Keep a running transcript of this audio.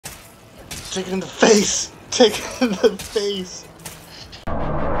Take it in the face! Take it in the face!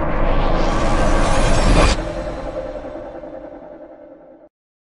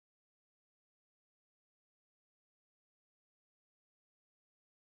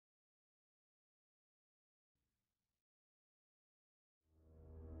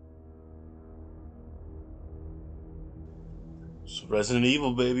 So Resident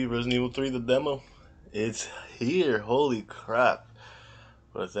Evil, baby. Resident Evil 3, the demo. It's here. Holy crap.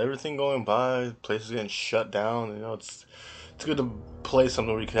 With everything going by, places getting shut down, you know, it's good to play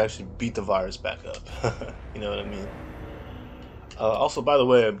something where you can actually beat the virus back up. You know what I mean? Also, by the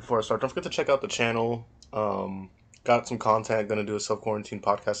way, before I start, don't forget to check out the channel. Got some content. Gonna do a self-quarantine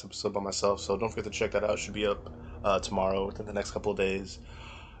podcast episode by myself, so don't forget to check that out. It should be up tomorrow, within the next couple of days.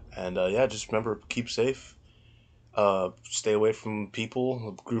 And yeah, just remember, keep safe. Stay away from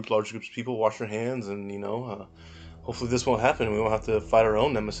people, large groups of people. Wash your hands, and you know, hopefully this won't happen. We won't have to fight our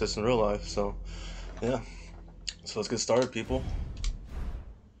own nemesis in real life. So, yeah. So let's get started, people.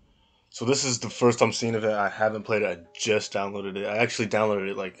 So this is the first I'm seeing of it. I haven't played it. I just downloaded it. I actually downloaded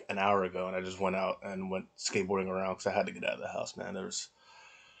it like an hour ago, and I just went out and went skateboarding around because I had to get out of the house, man. There was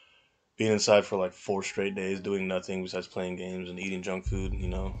being inside for like 4 straight days, doing nothing besides playing games and eating junk food. You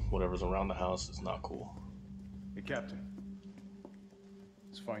know, whatever's around the house is not cool. Hey, Captain.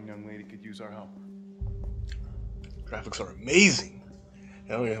 This fine young lady could use our help. Graphics are amazing.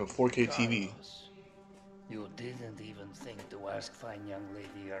 Now we have a 4K TV. Carlos, you didn't even think to ask fine young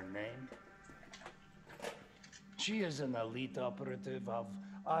lady her name? She is an elite operative of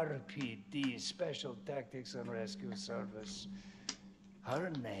RPD, Special Tactics and Rescue Service. Her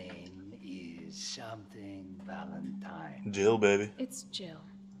name is something Valentine. Jill, baby. It's Jill.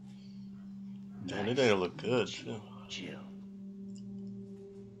 Man, it ain't look good, too. Jill.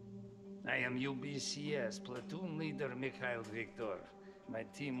 I am UBCS Platoon Leader Mikhail Victor. My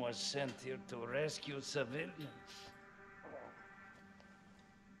team was sent here to rescue civilians.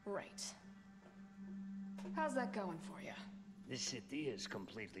 Right. How's that going for you? The city is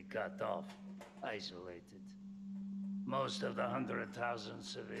completely cut off, isolated. Most of the 100,000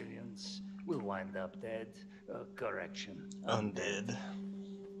 civilians will wind up dead. Correction. Undead.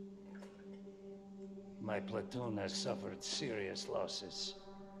 My platoon has suffered serious losses.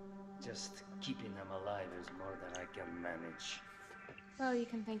 Just keeping them alive is more than I can manage. Well, you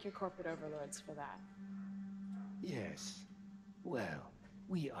can thank your corporate overlords for that. Yes. Well,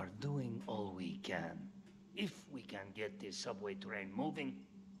 we are doing all we can. If we can get this subway train moving,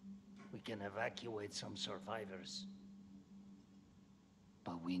 we can evacuate some survivors.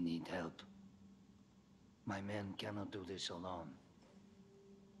 But we need help. My men cannot do this alone.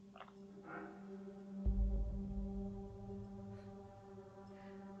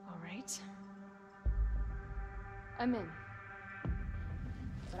 All right. I'm in.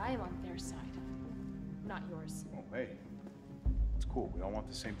 But I am on their side, not yours. Oh, hey. It's cool. We all want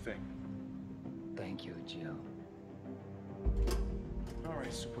the same thing. Thank you, Jill. All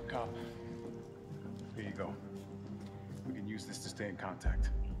right, Super Cop. Here you go. We can use this to stay in contact.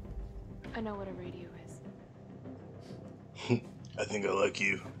 I know what a radio is. I think I like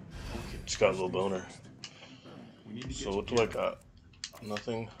you. Just got a little boner. We need to So what do I got?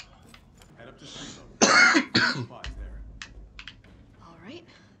 Nothing. Head up to street level. All right.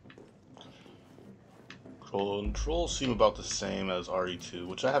 Controls seem about the same as RE2,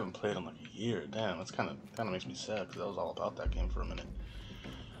 which I haven't played in like a year. Damn, that's kind of makes me sad because I was all about that game for a minute.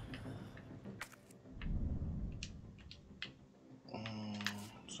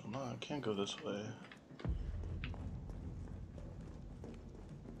 So no, I can't go this way.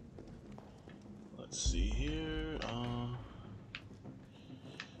 Let's see here.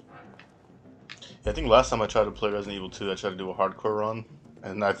 Yeah, I think last time I tried to play Resident Evil 2, I tried to do a hardcore run,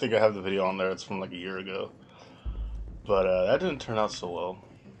 and I think I have the video on there. It's from like a year ago, but that didn't turn out so well.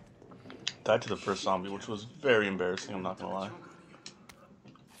 Died to the first zombie, which was very embarrassing. I'm not gonna lie.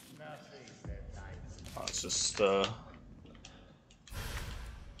 It's just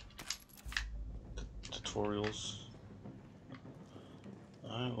tutorials.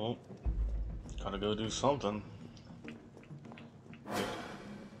 Alright, well, gotta go do something.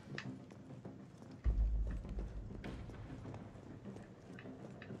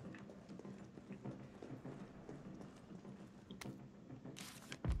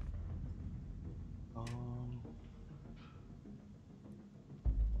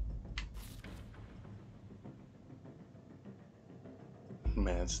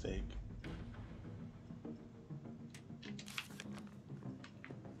 Man steak.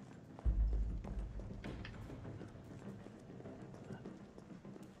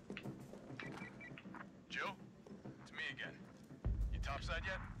 Jill, it's me again. You topside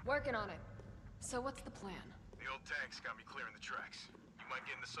yet? Working on it. So what's the plan? The old tanks got me clearing the tracks. You mind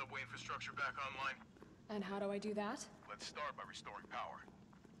getting the subway infrastructure back online? And how do I do that? Let's start by restoring power.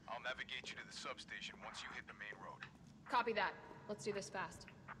 I'll navigate you to the substation once you hit the main road. Copy that. Let's do this fast.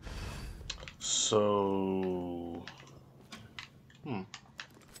 So...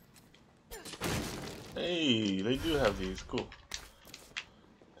 Hey, they do have these. Cool.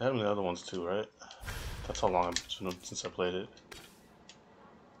 They have them in the other ones too, right? That's how long it's been since I played it.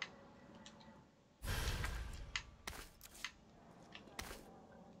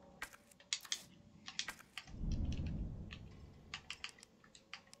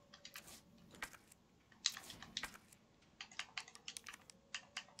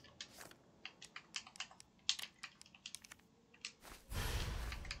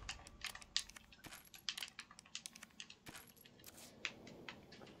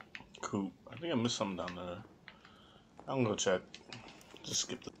 Cool. I think I missed something down there. I'm gonna go check. Just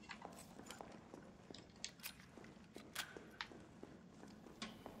skip the.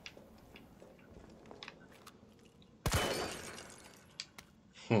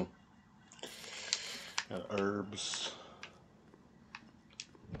 Got herbs.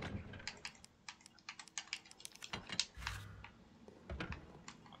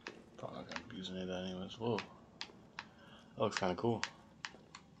 Probably not gonna use any of that anyways. Whoa. That looks kinda cool.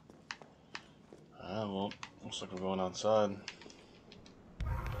 Ah, well, looks like we're going outside.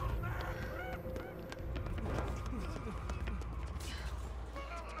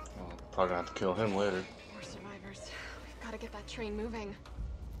 Well, probably gonna have to kill him later. More survivors. We've got to get that train moving.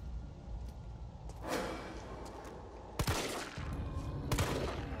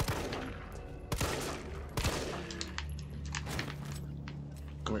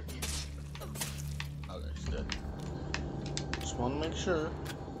 Come here. Okay, he's dead. Just want to make sure.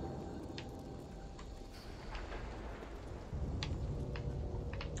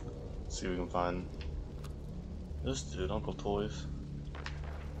 See if we can find this dude, Uncle Toys.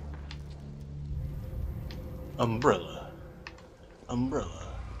 Umbrella. Umbrella.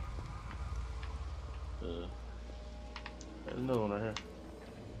 There's another one right here.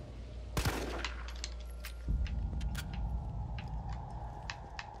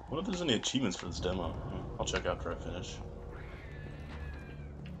 What if there's any achievements for this demo? I'll check after I finish.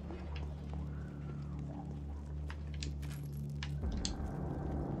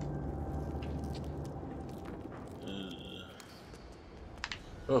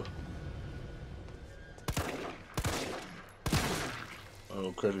 Oh.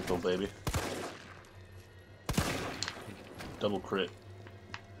 Oh, critical, baby. Double crit.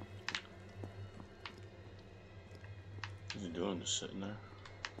 What's he doing? Just sitting there.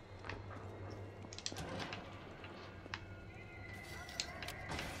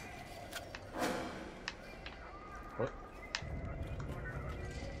 What?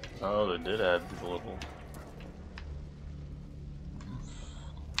 Oh, they did add the little.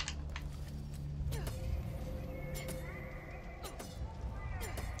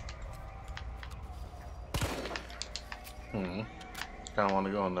 Kinda want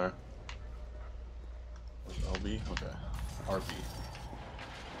to go in there. LB? Okay. RB.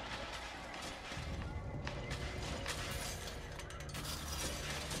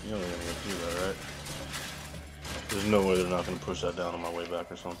 You know they're gonna do that, right? There's no way they're not gonna push that down on my way back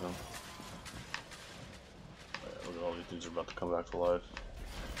or something. Yeah, look at all these dudes are about to come back to life.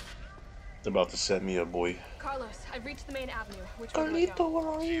 They're about to set me up, boy. Carlos, I've reached the main avenue. Which way do I go? Carlito, where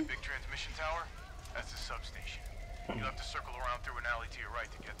are See a you? big transmission tower? That's the substation. You'll have to circle around through an alley to your right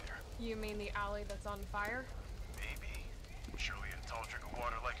to get there. You mean the alley that's on fire? Maybe. Surely a tall drink of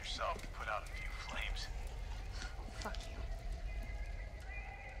water like yourself can put out a few flames. Fuck you.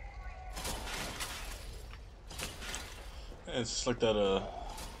 Yeah, it's just like that,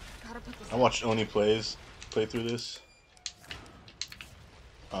 Gotta put this I watched Oni play through this.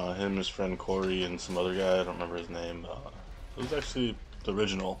 Him and his friend Corey and some other guy, I don't remember his name. It was actually the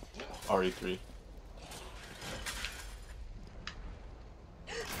original RE3.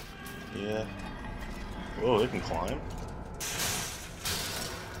 Yeah. Whoa, they can climb.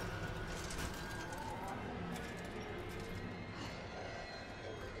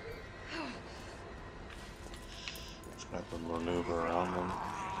 Just gonna have to maneuver around them.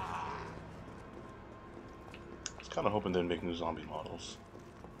 I was kind of hoping they'd make new zombie models.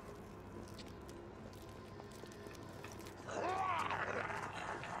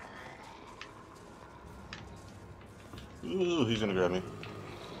 Ooh, he's gonna grab me.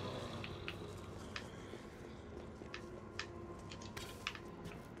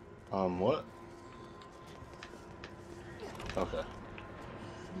 What? Okay.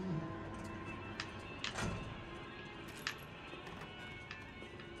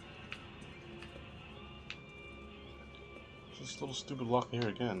 this little stupid lock here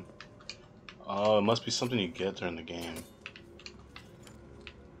again? Oh, it must be something you get during the game.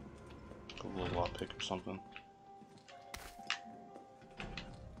 Like a little lockpick or something.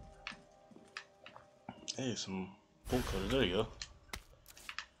 Hey, some bolt cutters. There you go.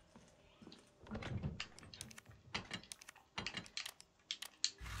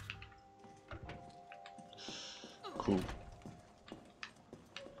 Cool.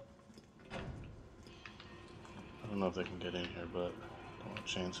 I don't know if they can get in here, but I don't want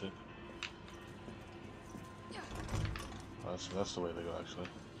to chance it. Oh, that's the way they go, actually.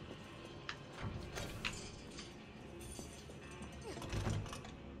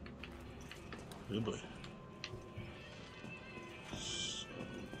 Good boy. So,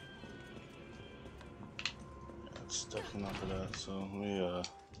 yeah, it's definitely not for that. So let me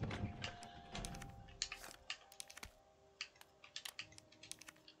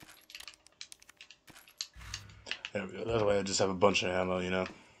there we go. That way I just have a bunch of ammo, you know.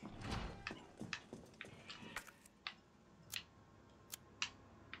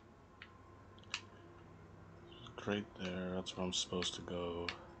 Right there, that's where I'm supposed to go.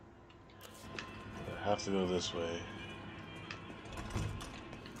 I have to go this way.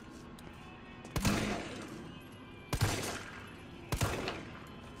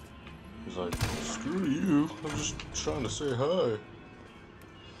 He's like, screw you, I'm just trying to say hi.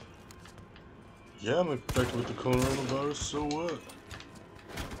 Yeah, I'm infected with the coronavirus, so what?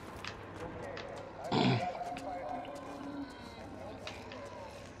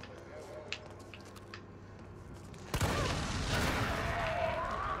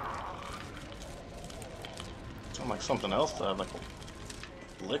 Sound like something else to have, like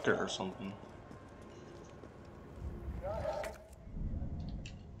a liquor or something.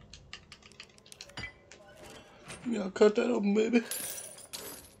 Yeah, I'll cut that open, baby.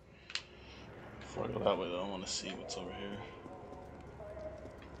 Before I go that way, though, I want to see what's over here.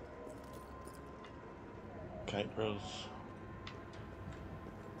 Kite Bros.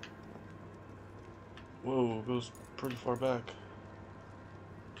 Whoa, it goes pretty far back.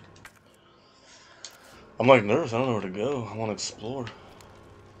 I'm like nervous, I don't know where to go. I want to explore.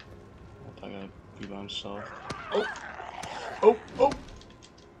 I gotta be by himself. Oh! Oh! Oh!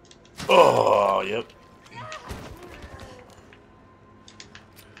 Oh, yep.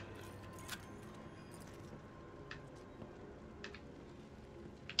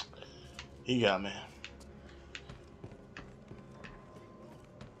 He got me.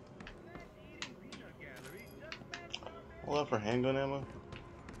 All that for handgun ammo?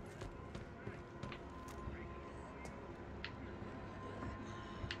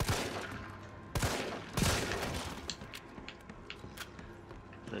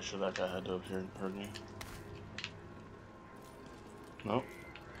 Pretty sure that guy had to have heard me. Nope.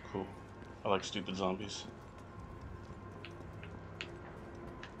 Cool. I like stupid zombies.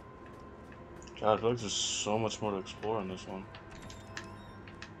 God, I feel like there's so much more to explore in this one.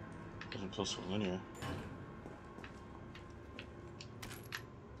 It doesn't feel so linear.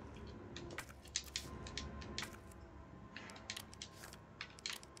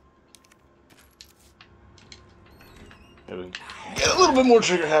 Maybe get a little bit more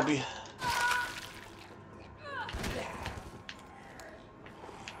trigger happy.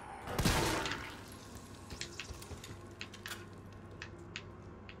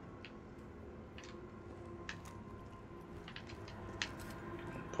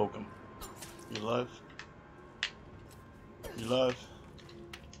 Poke him. You alive? You alive?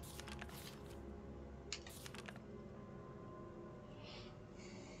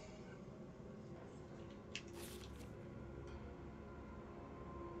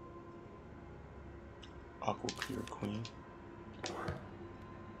 Aqua Pure Queen.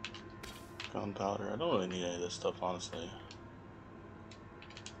 Gunpowder. I don't really need any of this stuff, honestly.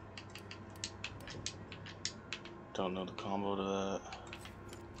 Don't know the combo to that.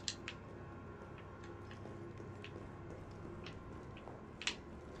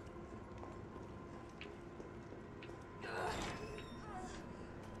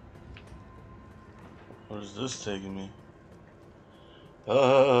 Where's this taking me?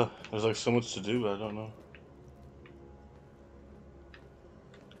 There's like so much to do, but I don't know.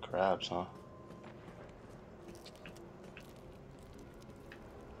 Crabs, huh?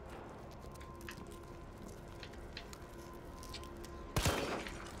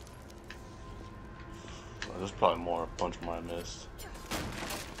 Well, there's probably more, a bunch more I missed.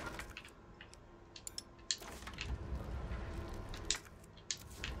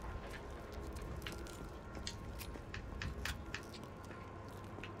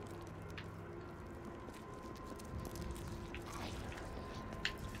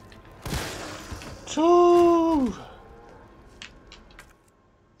 Two.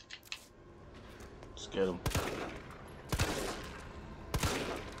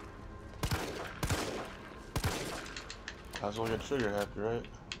 as well get trigger happy, right?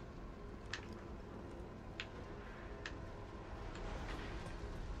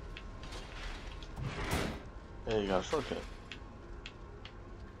 Hey, you got a shortcut.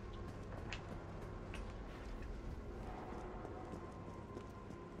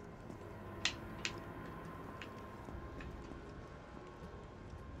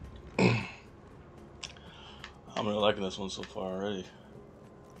 I'm really liking this one so far already.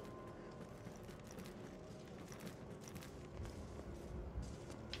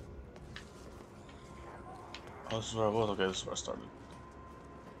 Oh, this is where I was. Okay, this is where I started.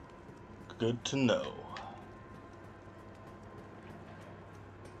 Good to know.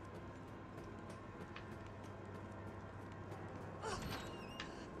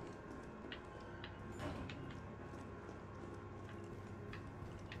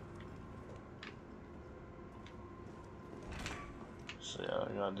 So yeah,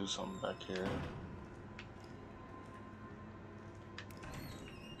 I gotta do something back here.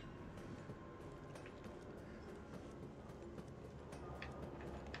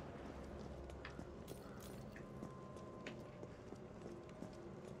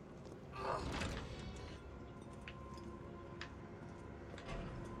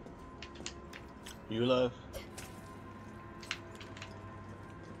 You alive?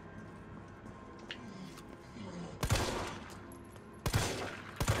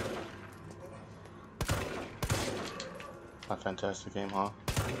 A fantastic game, huh?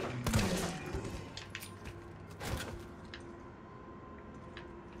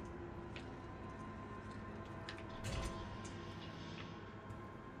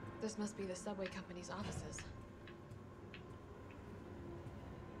 This must be the subway company's offices.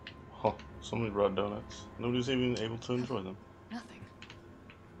 Oh, somebody brought donuts. Nobody's even able to enjoy them. Nothing.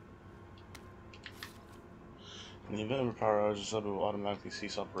 In the event of a power outage, the subway will automatically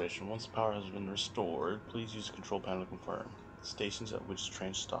cease operation. Once the power has been restored, please use the control panel to confirm. The stations at which the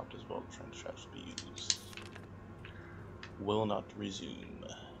train stopped as well as train tracks will be used. Will not resume.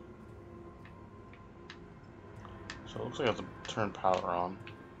 So it looks like I have to turn power on.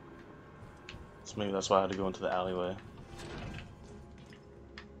 So maybe that's why I had to go into the alleyway.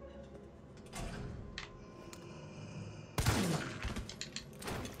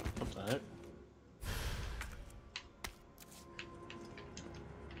 What the heck?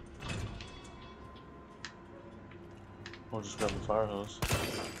 Or just grab the fire hose.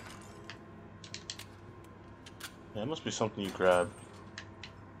 Yeah, it must be something you grab.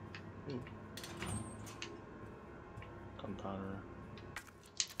 Ooh. Gunpowder.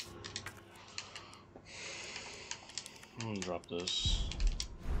 I'm gonna drop this.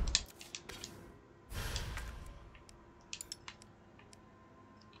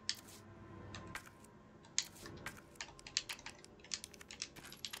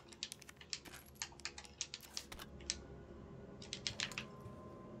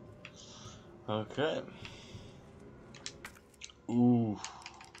 Okay. Ooh.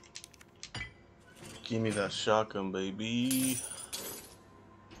 Give me that shotgun, baby.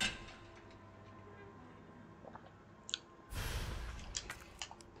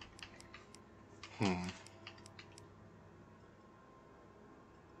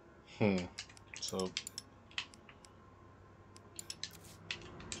 So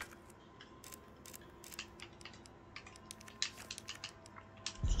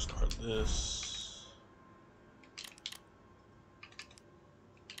discard this.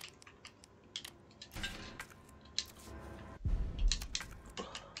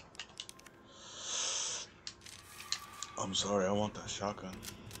 I'm sorry, I want that shotgun.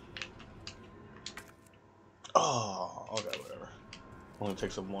 Oh, okay, whatever. Only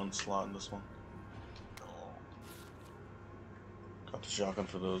takes up one slot in this one. Got the shotgun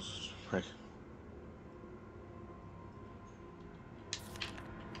for those. Right.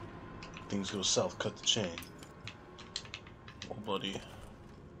 Things go south, cut the chain. Oh, buddy.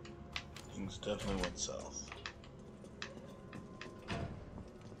 Things definitely went south.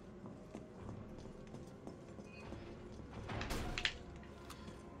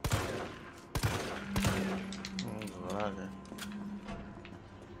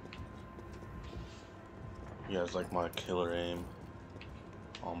 He has like my killer aim.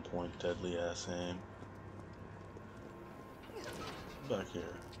 On point, deadly ass aim. Back here.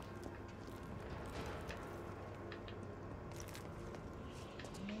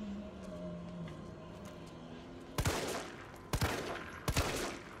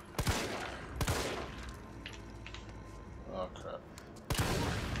 Oh crap.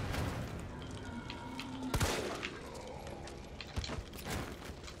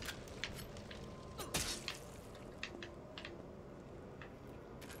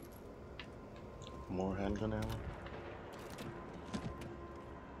 More handgun ammo.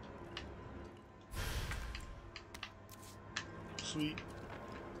 sweet.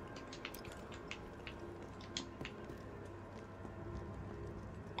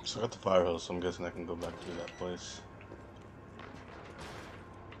 So I got the fire hose, so I'm guessing I can go back to that place.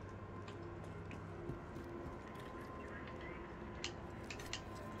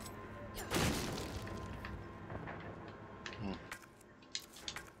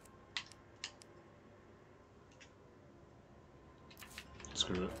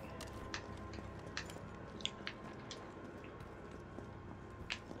 Screw it.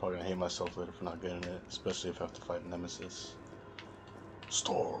 Probably gonna hate myself later for not getting it, especially if I have to fight Nemesis.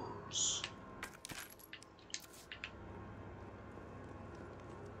 S.T.A.R.S.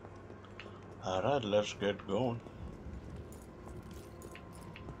 Alright, let's get going.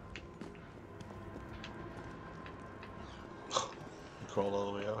 Crawled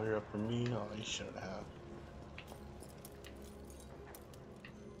all the way out here up for me. Oh, you shouldn't have.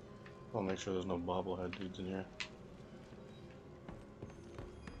 I'll make sure there's no bobblehead dudes in here.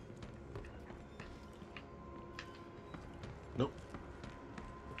 Nope.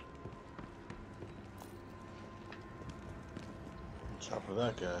 Watch out for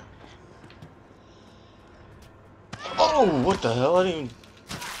that guy. Oh, what the hell? I didn't even...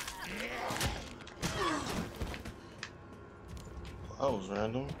 That was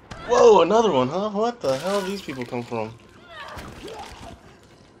random. Whoa, another one, huh? What the hell these people come from?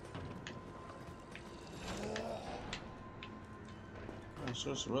 I'm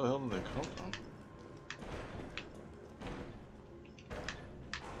sure, so where the hell did they come from?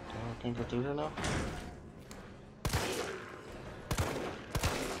 I can't go through here now?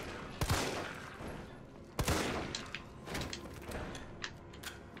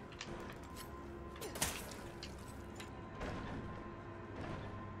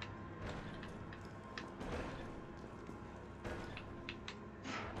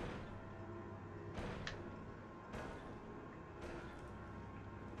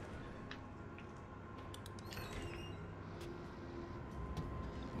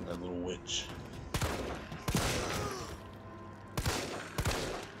 That little witch.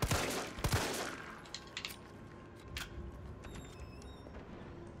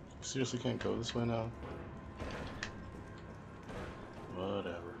 Seriously can't go this way now?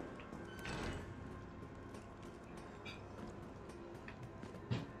 Whatever.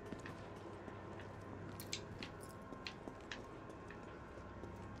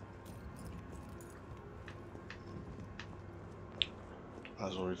 Might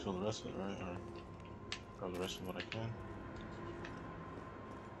as well refill the rest of it, right? Or grab the rest of what I can.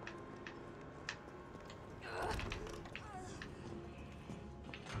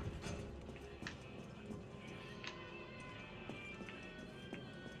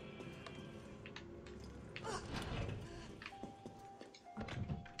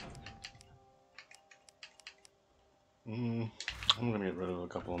 I'm gonna get rid of a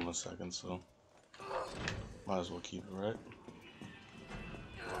couple in a second, so might as well keep it, right?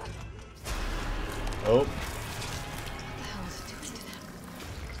 Oh.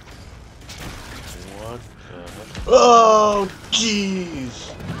 What the heck? Oh,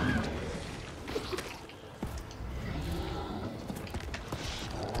 jeez!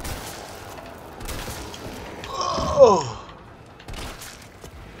 Oh!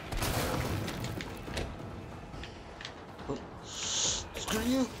 Screw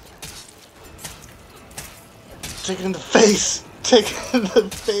you! Take it in the face! Take it in the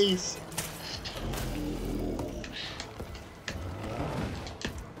face!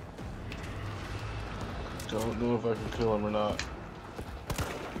 Don't know if I can kill him or not.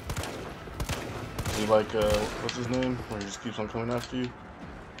 Is he like, what's his name? Where he just keeps on coming after you?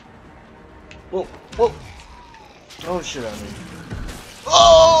 Whoa! Whoa! Throwing shit at me.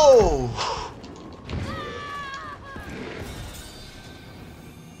 Oh!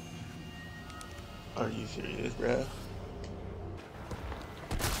 Are you serious, bruh?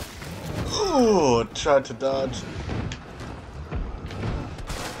 Ooh! Tried to dodge.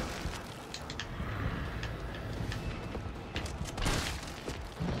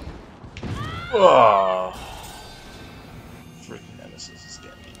 Oh, freaking Nemesis is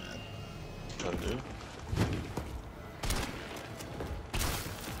getting me, man. What to do?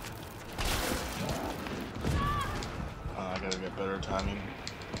 I gotta get better timing.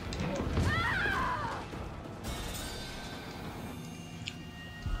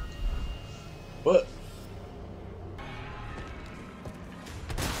 What?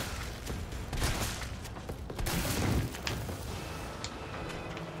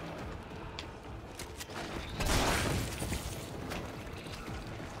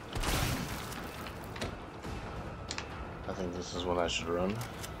 I think this is when I should run.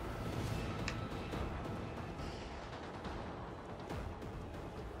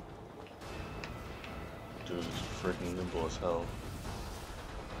 freaking nimble as hell.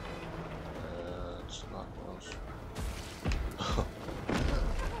 It's not close.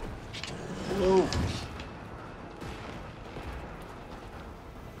 Whoa!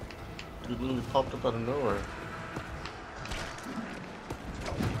 Dude literally popped up out of nowhere.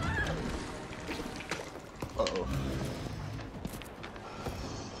 Uh-oh.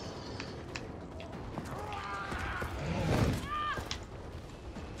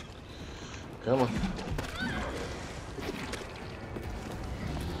 Come on.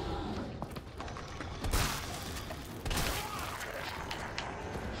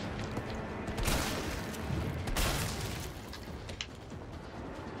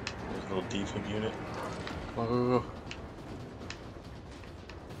 There's a little defib unit. Come on, go, go, go.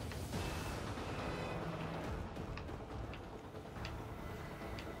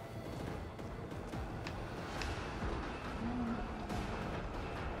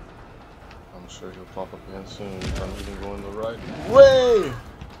 I'm sure he'll pop up again soon. I'm even going the right way!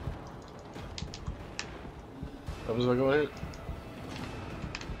 What happens if I go here?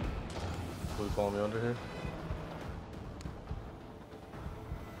 Will he follow me under here?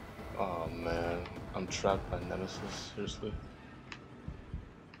 Oh man, I'm trapped by Nemesis, seriously.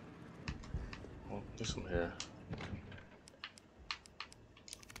 Well, do some here.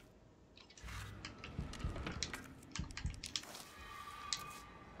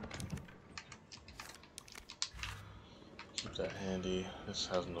 Keep that handy. This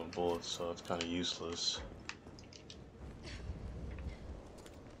has no bullets, so it's kind of useless.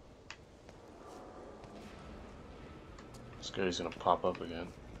 Scary's gonna pop up again.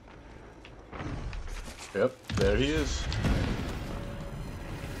 Yep, there he is.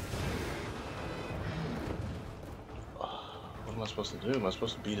 What am I supposed to do? Am I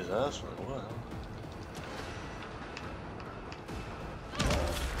supposed to beat his ass or what?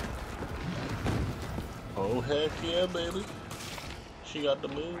 Oh heck yeah, baby. She got the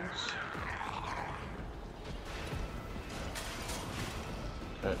moves.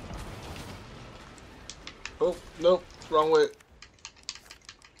 Okay. Oh, nope, wrong way.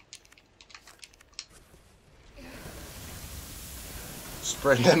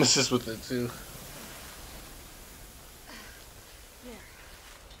 Spray Nemesis with it too.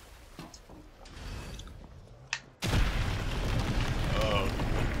 Oh,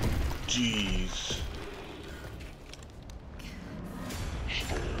 jeez.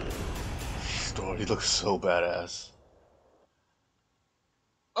 Story looks so badass.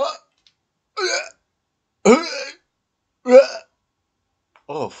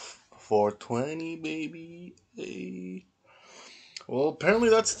 Oh, 420, baby. Hey. Well, apparently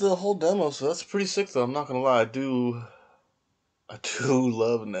that's the whole demo, so that's pretty sick though. I'm not gonna lie, I do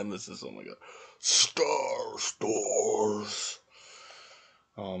love Nemesis. Oh my god. S.T.A.R.S.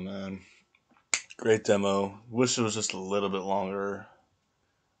 Oh man. Great demo. Wish it was just a little bit longer.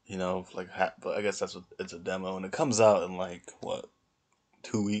 You know, like, but I guess that's what it's a demo, and it comes out in like what,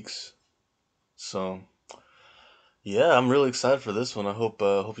 2 weeks. So, yeah, I'm really excited for this one. I hope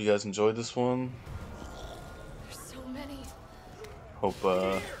you guys enjoyed this one. There's so many. Hope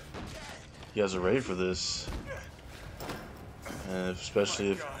you guys are ready for this, and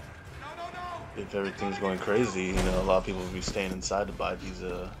especially if everything's going crazy. You know, a lot of people will be staying inside to buy these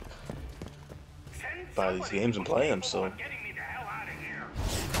games and play them. So.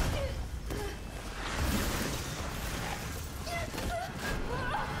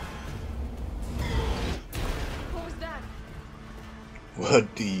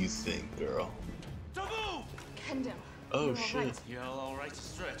 What do you think, girl? Kendo. Oh shit. Right. You're all right to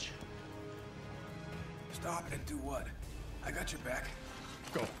stretch. Stop and do what? I got your back.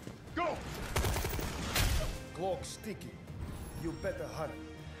 Go. Go! Cloak sticky. You better hurry.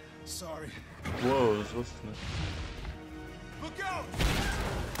 Sorry. Whoa, what's this? Look out!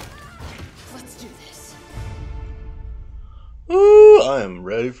 Let's do this. Ooh, I am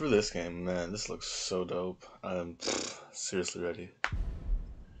ready for this game, man. This looks so dope. I am seriously ready.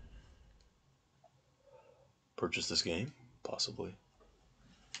 Purchase this game? Possibly.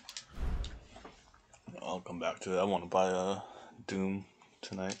 I'll come back to it. I want to buy Doom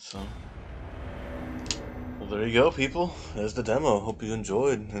tonight, so. Well, there you go, people. There's the demo. Hope you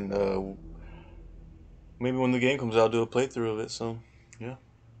enjoyed, and maybe when the game comes out, I'll do a playthrough of it. So, yeah.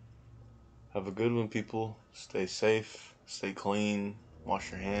 Have a good one, people. Stay safe, stay clean,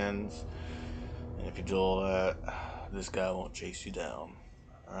 wash your hands, and if you do all that, this guy won't chase you down.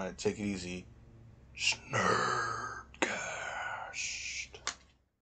 All right, take it easy. Shnerd.